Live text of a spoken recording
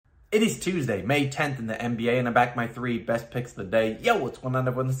It is Tuesday, May 10th in the NBA, and I'm back with my 3 best picks of the day. Yo, what's going on,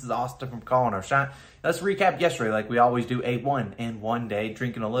 everyone? This is Austin from Calling Our Shot. Let's recap yesterday like we always do. A 1-and-1 day,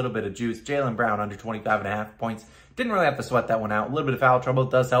 drinking a little bit of juice. Jaylen Brown under 25.5 points. Didn't really have to sweat that one out. A little bit of foul trouble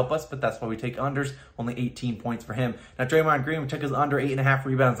does help us, but that's why we take unders. Only 18 points for him. Now, Draymond Green, we took his under 8.5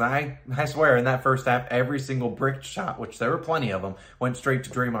 rebounds. I swear, in that first half, every single brick shot, which there were plenty of them, went straight to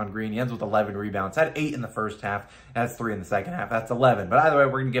Draymond Green. He ends with 11 rebounds. Had 8 in the first half. That's 3 in the second half. That's 11. But either way,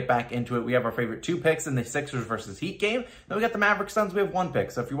 we're going to get back into it. We have our favorite 2 picks in the Sixers versus Heat game. Then we got the Mavericks Suns. We have 1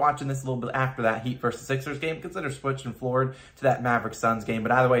 pick. So if you're watching this a little bit after that Heat versus Sixers game, consider switching forward to that Mavericks Suns game.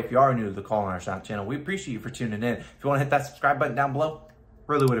 But either way, if you are new to the Calling Our Shot channel, we appreciate you for tuning in. If you want to hit that subscribe button down below,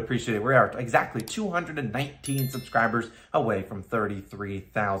 really would appreciate it. We are exactly 219 subscribers away from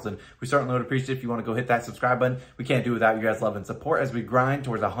 33,000. We certainly would appreciate it if you want to go hit that subscribe button. We can't do without you guys' love and support as we grind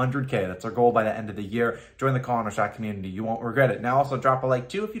towards 100K. That's our goal by the end of the year. Join the Calling Our Shot community. You won't regret it. Now also drop a like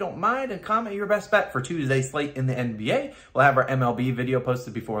too if you don't mind, and comment your best bet for Tuesday's slate in the NBA. We'll have our MLB video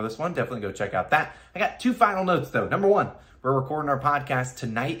posted before this one. Definitely go check out that. I got 2 final notes though. Number 1, we're recording our podcast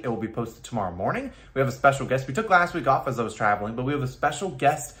tonight. It will be posted tomorrow morning. We have a special guest. We took last week off as I was traveling, but we have a special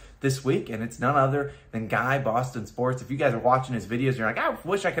guest this week, and it's none other than Guy Boston Sports. If you guys are watching his videos, you're like, I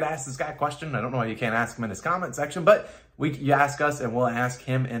wish I could ask this guy a question. I don't know why you can't ask him in his comment section, but you ask us, and we'll ask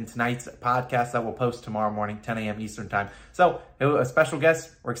him in tonight's podcast that we'll post tomorrow morning, 10 a.m. Eastern time. So, a special guest.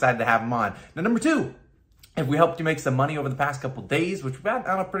 We're excited to have him on. Now, number 2, if we helped you make some money over the past couple days, which we've had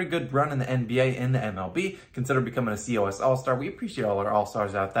on a pretty good run in the NBA and the MLB, consider becoming a COS All-Star. We appreciate all our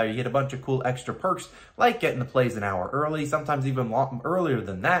All-Stars out there. You get a bunch of cool extra perks, like getting the plays an hour early, sometimes even earlier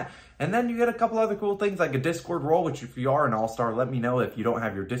than that. And then you get a couple other cool things like a Discord role, which if you are an All-Star, let me know if you don't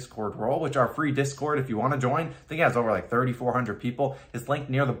have your Discord role, which our free Discord, if you want to join, I think it has over like 3,400 people. It's linked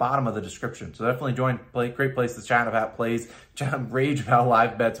near the bottom of the description. So definitely join. Great place to chat about plays, rage about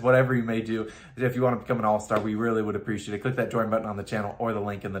live bets, whatever you may do. If you want to become an All-Star, we really would appreciate it. Click that join button on the channel or the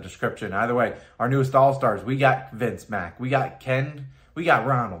link in the description. Either way, our newest All-Stars, we got Vince Mack, we got Ken, we got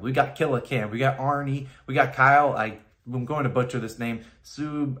Ronald, we got Killa Cam, we got Arnie, we got Kyle. I'm going to butcher this name.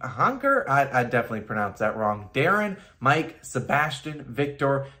 Subhanker? I definitely pronounced that wrong. Darren, Mike, Sebastian,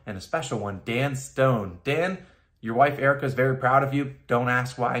 Victor, and a special one, Dan Stone. Dan, your wife Erica is very proud of you. Don't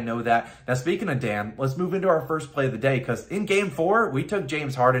ask why I know that. Now, speaking of Dan, let's move into our first play of the day, because in Game 4, we took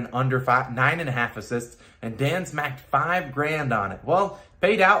James Harden under 9.5 assists, and Dan smacked $5,000 on it. Well,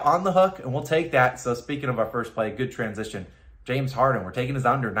 paid out on the hook, and we'll take that. So speaking of our first play, good transition. James Harden, we're taking his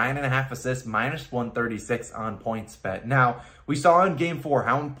under 9.5 assists, minus 136 on PointsBet. Now, we saw in Game 4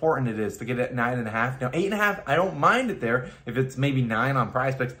 how important it is to get it at 9.5. Now, 8.5, I don't mind it there. If it's maybe 9 on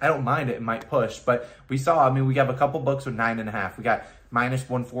PrizePicks, I don't mind it. It might push. But we saw, we have a couple books with 9.5. We got minus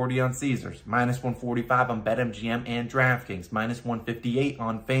 140 on Caesars, minus 145 on BetMGM and DraftKings, minus 158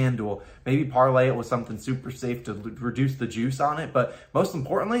 on FanDuel. Maybe parlay it with something super safe to reduce the juice on it. But most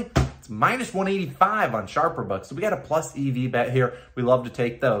importantly, it's minus 185 on Sharper Books. So we got a plus EV bet here. We love to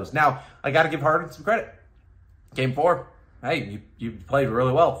take those. Now, I got to give Harden some credit. Game 4. Hey, you played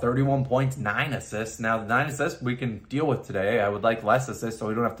really well. 31 points, 9 assists. Now, the 9 assists we can deal with today. I would like less assists so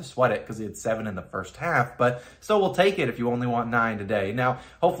we don't have to sweat it because he had 7 in the first half. But still, we'll take it if you only want 9 today. Now,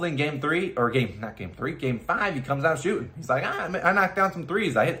 hopefully in Game 5, he comes out shooting. He's like, I knocked down some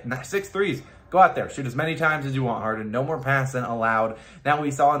threes. I hit 6 threes. Go out there. Shoot as many times as you want, Harden. No more passing allowed. Now, we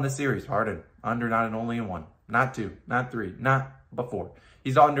saw in this series, Harden, under not an only in 1, not 2, not 3, not before.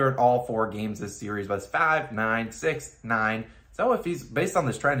 He's under in all 4 games this series, but it's 5, 9, 6, 9. So if he's, based on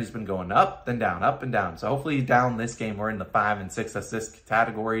this trend, he's been going up, then down, up and down. So hopefully he's down this game. We're in the 5 and 6 assist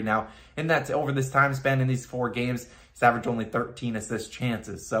category now. And that's over this time span in these 4 games, he's averaged only 13 assist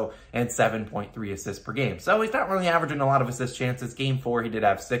chances. So, and 7.3 assists per game. So he's not really averaging a lot of assist chances. Game 4, he did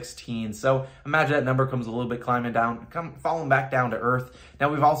have 16. So imagine that number comes a little bit falling back down to earth. Now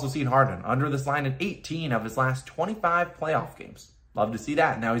we've also seen Harden under this line in 18 of his last 25 playoff games. Love to see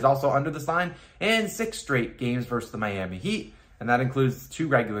that. Now he's also under this line in 6 straight games versus the Miami Heat. And that includes 2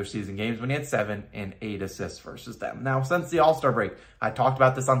 regular season games when he had 7 and 8 assists versus them. Now, since the All-Star break, I talked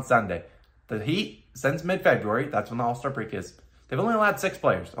about this on Sunday. The Heat, since mid-February, that's when the All-Star break is, they've only allowed 6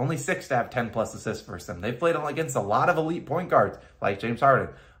 players, only 6 to have 10-plus assists versus them. They've played against a lot of elite point guards, like James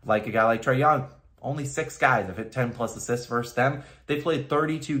Harden, like a guy like Trae Young. Only 6 guys have hit 10-plus assists versus them. They've played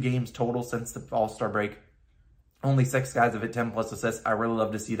 32 games total since the All-Star break. Only 6 guys have hit 10-plus assists. I really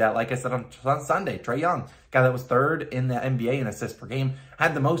love to see that. Like I said on Sunday, Trae Young, guy that was third in the NBA in assists per game,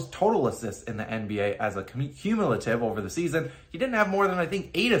 had the most total assists in the NBA as a cumulative over the season. He didn't have more than, I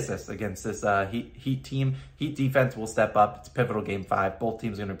think, 8 assists against this Heat team. Heat defense will step up. It's pivotal game 5. Both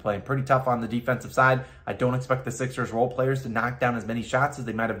teams are going to be playing pretty tough on the defensive side. I don't expect the Sixers role players to knock down as many shots as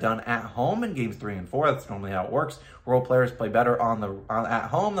they might have done at home in games 3 and 4. That's normally how it works. Role players play better at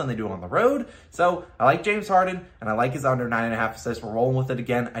home than they do on the road. So I like James Harden, and I like his under 9.5 assists. We're rolling with it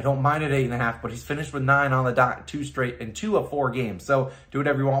again. I don't mind at 8.5, but he's finished with 9 on the dot, 2 straight in 2 of 4 games. So do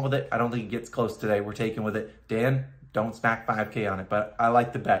whatever you want with it. I don't think it gets close today. We're taking with it. Dan, don't smack 5K on it, but I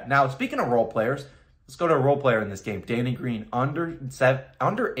like the bet. Now, speaking of role players, let's go to a role player in this game. Danny Green, under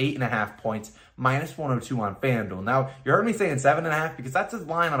 8.5 points, minus 102 on FanDuel. Now, you heard me saying 7.5 because that's his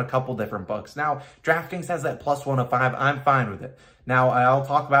line on a couple different books. Now, DraftKings has that plus 105. I'm fine with it. Now, I'll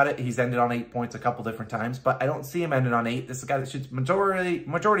talk about it. He's ended on 8 points a couple different times, but I don't see him ended on 8. This is a guy that shoots majority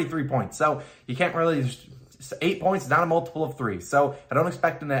 3 points. So you can't really... 8 points is not a multiple of 3. So I don't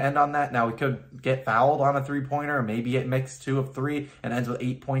expect him to end on that. Now, he could get fouled on a 3-pointer, or maybe it makes 2 of 3 and ends with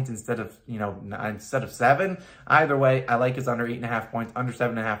 8 points instead of 7. Either way, I like his under 8.5 points, under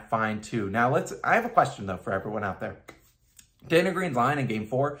 7.5, fine too. Now, I have a question though for everyone out there. Danny Green's line in game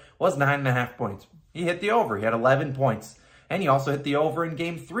 4 was 9.5 points. He hit the over. He had 11 points. And he also hit the over in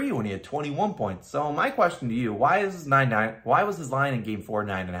game 3 when he had 21 points. So my question to you, why was his line in game 4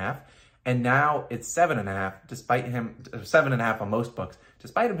 9.5? And now it's 7.5, despite him 7.5 on most books,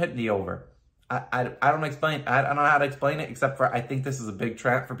 despite him hitting the over. I don't know how to explain it, except for I think this is a big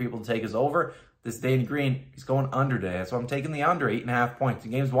trap for people to take as over. This Danny Green, he's going under today. So I'm taking the under 8.5 points.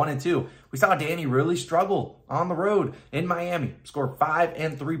 In games 1 and 2, we saw Danny really struggle on the road in Miami. Scored 5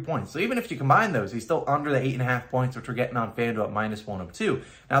 and 3 points. So even if you combine those, he's still under the 8.5 points, which we're getting on FanDuel at minus 102.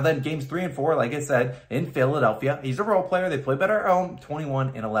 Now then, games 3 and 4, like I said, in Philadelphia, he's a role player. They play better at home.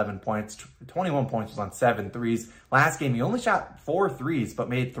 21 and 11 points. 21 points was on 7 threes. Last game, he only shot 4 threes, but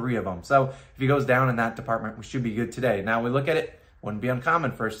made 3 of them. So if he goes down in that department, we should be good today. Now we look at it. Wouldn't be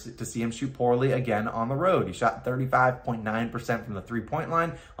uncommon to see him shoot poorly again on the road. He shot 35.9% from the 3-point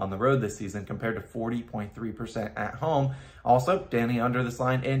line on the road this season compared to 40.3% at home. Also, Danny under this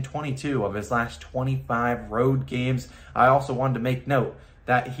line in 22 of his last 25 road games. I also wanted to make note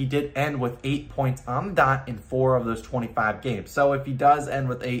that he did end with 8 points on the dot in 4 of those 25 games. So if he does end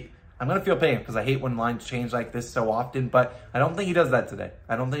with 8, I'm going to feel pain because I hate when lines change like this so often, but I don't think he does that today.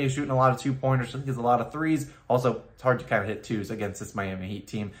 I don't think he's shooting a lot of 2-pointers. I think he's a lot of 3s. Also, it's hard to kind of hit 2s against this Miami Heat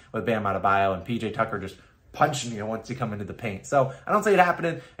team with Bam Adebayo and PJ Tucker just punching you once you come into the paint. So I don't see it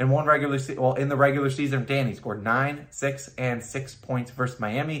happening in in the regular season. Danny scored 9, 6, and 6 points versus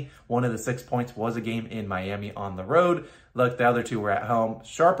Miami. One of the 6 points was a game in Miami on the road. Look, the other 2 were at home.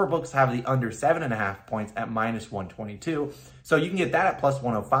 Sharper books have the under 7.5 points at minus 122. So you can get that at plus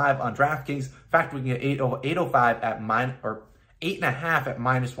 105 on DraftKings. In fact, we can get 805 at 8.5 at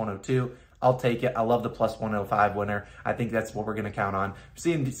minus 102. I'll take it. I love the plus 105 winner. I think that's what we're going to count on.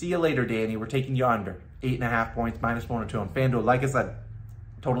 See you later, Danny. We're taking you under 8.5 points, minus 102 on FanDuel. Like I said,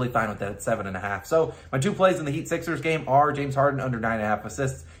 totally fine with that at 7.5. So my 2 plays in the Heat Sixers game are James Harden under 9.5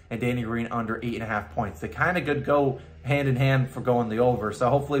 assists and Danny Green under 8.5 points. They kind of could go hand in hand for going the over. So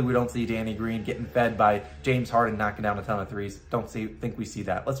hopefully we don't see Danny Green getting fed by James Harden knocking down a ton of threes. Think we see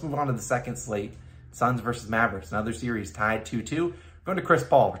that. Let's move on to the second slate. Suns versus Mavericks. Another series tied 2-2. Going to Chris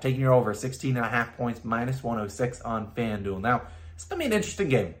Paul. We're taking your over 16.5 points, minus 106 on FanDuel. Now, it's going to be an interesting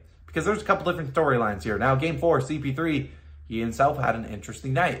game because there's a couple different storylines here. Now, game 4, CP3, he himself had an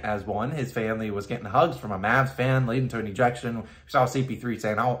interesting night. As one, his family was getting hugs from a Mavs fan, leading to an ejection. We saw CP3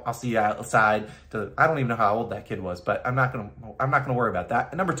 saying, "I'll see you outside." I don't even know how old that kid was, but I'm not gonna worry about that.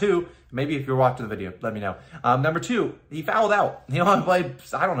 And number 2, maybe if you're watching the video, let me know. Number 2, he fouled out. He only played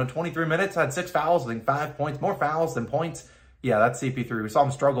 23 minutes, had 6 fouls, I think 5 points, more fouls than points. Yeah, that's CP3. We saw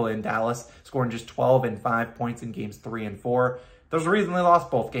him struggle in Dallas, scoring just 12 and 5 points in games 3 and 4. There's a reason they lost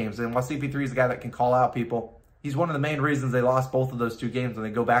both games. And while CP3 is a guy that can call out people, he's one of the main reasons they lost both of those 2 games when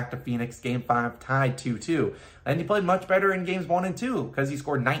they go back to Phoenix, game 5, tied 2-2. And he played much better in games 1 and 2 because he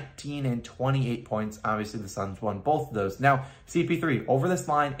scored 19 and 28 points. Obviously, the Suns won both of those. Now, CP3 over this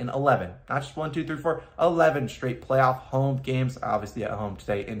line in 11. Not just 1, 2, 3, 4, 11 straight playoff home games. Obviously at home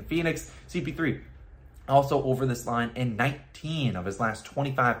today in Phoenix. CP3 also over this line in 19 of his last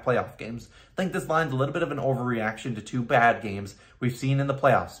 25 playoff games. I think this line's a little bit of an overreaction to 2 bad games we've seen in the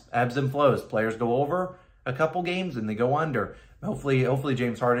playoffs. Ebbs and flows. Players go over a couple games and they go under. Hopefully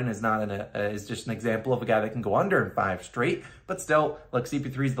James Harden is not is just an example of a guy that can go under in 5 straight. But still, look,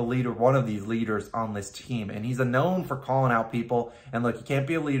 CP3 is the leader, one of these leaders on this team, and he's known for calling out people. And look, you can't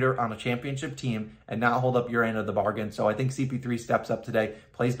be a leader on a championship team and not hold up your end of the bargain. So I think CP3 steps up today,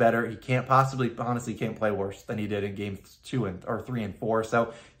 plays better. He can't honestly can't play worse than he did in games 3 and 4.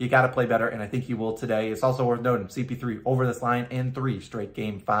 So you got to play better, and I think he will today. It's also worth noting CP3 over this line in 3 straight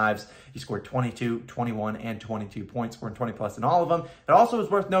game 5s. He scored 22, 21, and 22 points, scoring 20 plus in all of them. It also is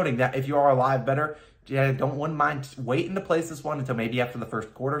worth noting that if you are a live bettor, wouldn't mind waiting to place this one until maybe after the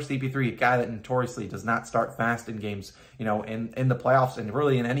first quarter. CP3, a guy that notoriously does not start fast in games, in the playoffs and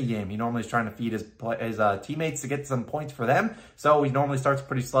really in any game. He normally is trying to feed his teammates to get some points for them. So he normally starts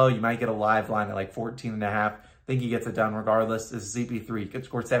pretty slow. You might get a live line at like 14.5. I think he gets it done regardless. This is CP3. He could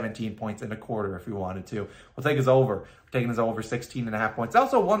score 17 points in a quarter if he wanted to. We'll take his over. We're taking his over 16.5 points.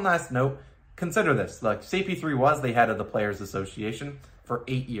 Also, one last note. Consider this. Look, CP3 was the head of the Players Association for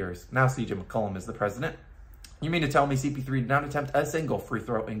 8 years. Now CJ McCollum is the president. You mean to tell me CP3 did not attempt a single free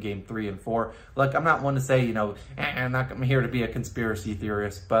throw in game 3 and 4? Look, I'm not one to say, I'm here to be a conspiracy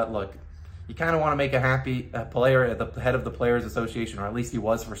theorist, but look, you kind of want to make a player at the head of the Players Association, or at least he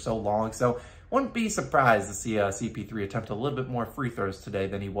was for so long. So wouldn't be surprised to see CP3 attempt a little bit more free throws today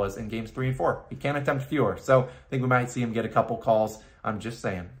than he was in games 3 and 4. He can attempt fewer. So I think we might see him get a couple calls. I'm just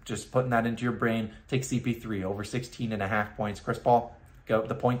saying, just putting that into your brain. Take CP3 over 16.5 points. Chris Paul, go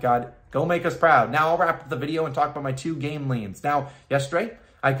the point guard, go make us proud. Now I'll wrap up the video and talk about my 2 game leans. Now, yesterday,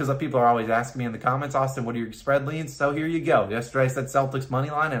 because people are always asking me in the comments, Austin, what are your spread leans? So here you go. Yesterday I said Celtics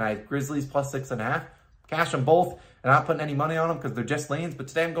money line, and I had Grizzlies plus 6.5. Cash them both, and I'm not putting any money on them because they're just leans. But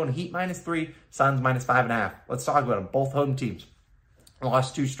today I'm going Heat -3, Suns -5.5. Let's talk about them. Both home teams.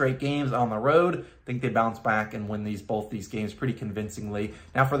 Lost 2 straight games on the road. I think they bounce back and win both these games pretty convincingly.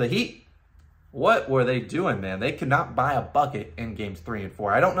 Now for the Heat, what were they doing, man? They could not buy a bucket in games 3 and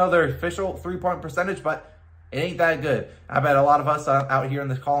 4. I don't know their official 3-point percentage, but it ain't that good. I bet a lot of us out here in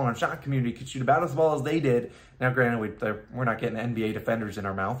this call and shot community could shoot about as well as they did. Now, granted, we're not getting NBA defenders in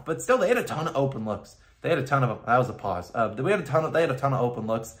our mouth, but still, they had a ton of open looks. They had a ton of, that was a pause. They had a ton of open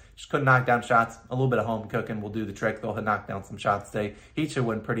looks. Just couldn't knock down shots. A little bit of home cooking will do the trick. They'll knock down some shots today. Heat should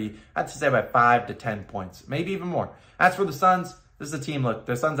win pretty, I'd say by 5 to 10 points, maybe even more. As for the Suns, this is a team, look,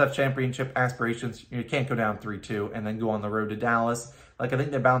 the Suns have championship aspirations. You can't go down 3-2 and then go on the road to Dallas. Like, I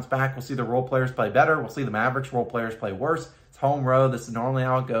think they bounce back. We'll see the role players play better. We'll see the Mavericks role players play worse. It's home road. This is normally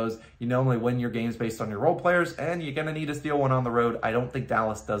how it goes. You normally win your games based on your role players, and you're going to need to steal one on the road. I don't think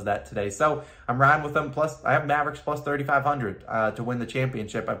Dallas does that today. So I'm riding with them. Plus, I have Mavericks plus 3,500 to win the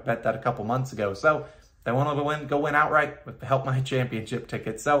championship. I bet that a couple months ago. So they want to go win outright, help my championship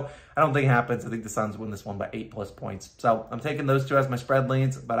ticket. So I don't think it happens. I think the Suns win this one by 8+ points. So I'm taking those 2 as my spread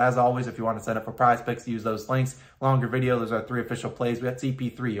leans. But as always, if you want to set up for prize picks, use those links. Longer video, those are 3 official plays. We got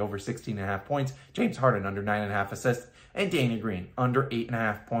CP3 over 16.5 points, James Harden under 9.5 assists, and Danny Green under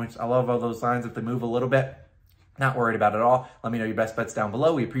 8.5 points. I love all those lines if they move a little bit. Not worried about it at all. Let me know your best bets down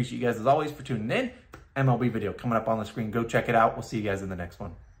below. We appreciate you guys as always for tuning in. MLB video coming up on the screen. Go check it out. We'll see you guys in the next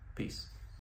one. Peace.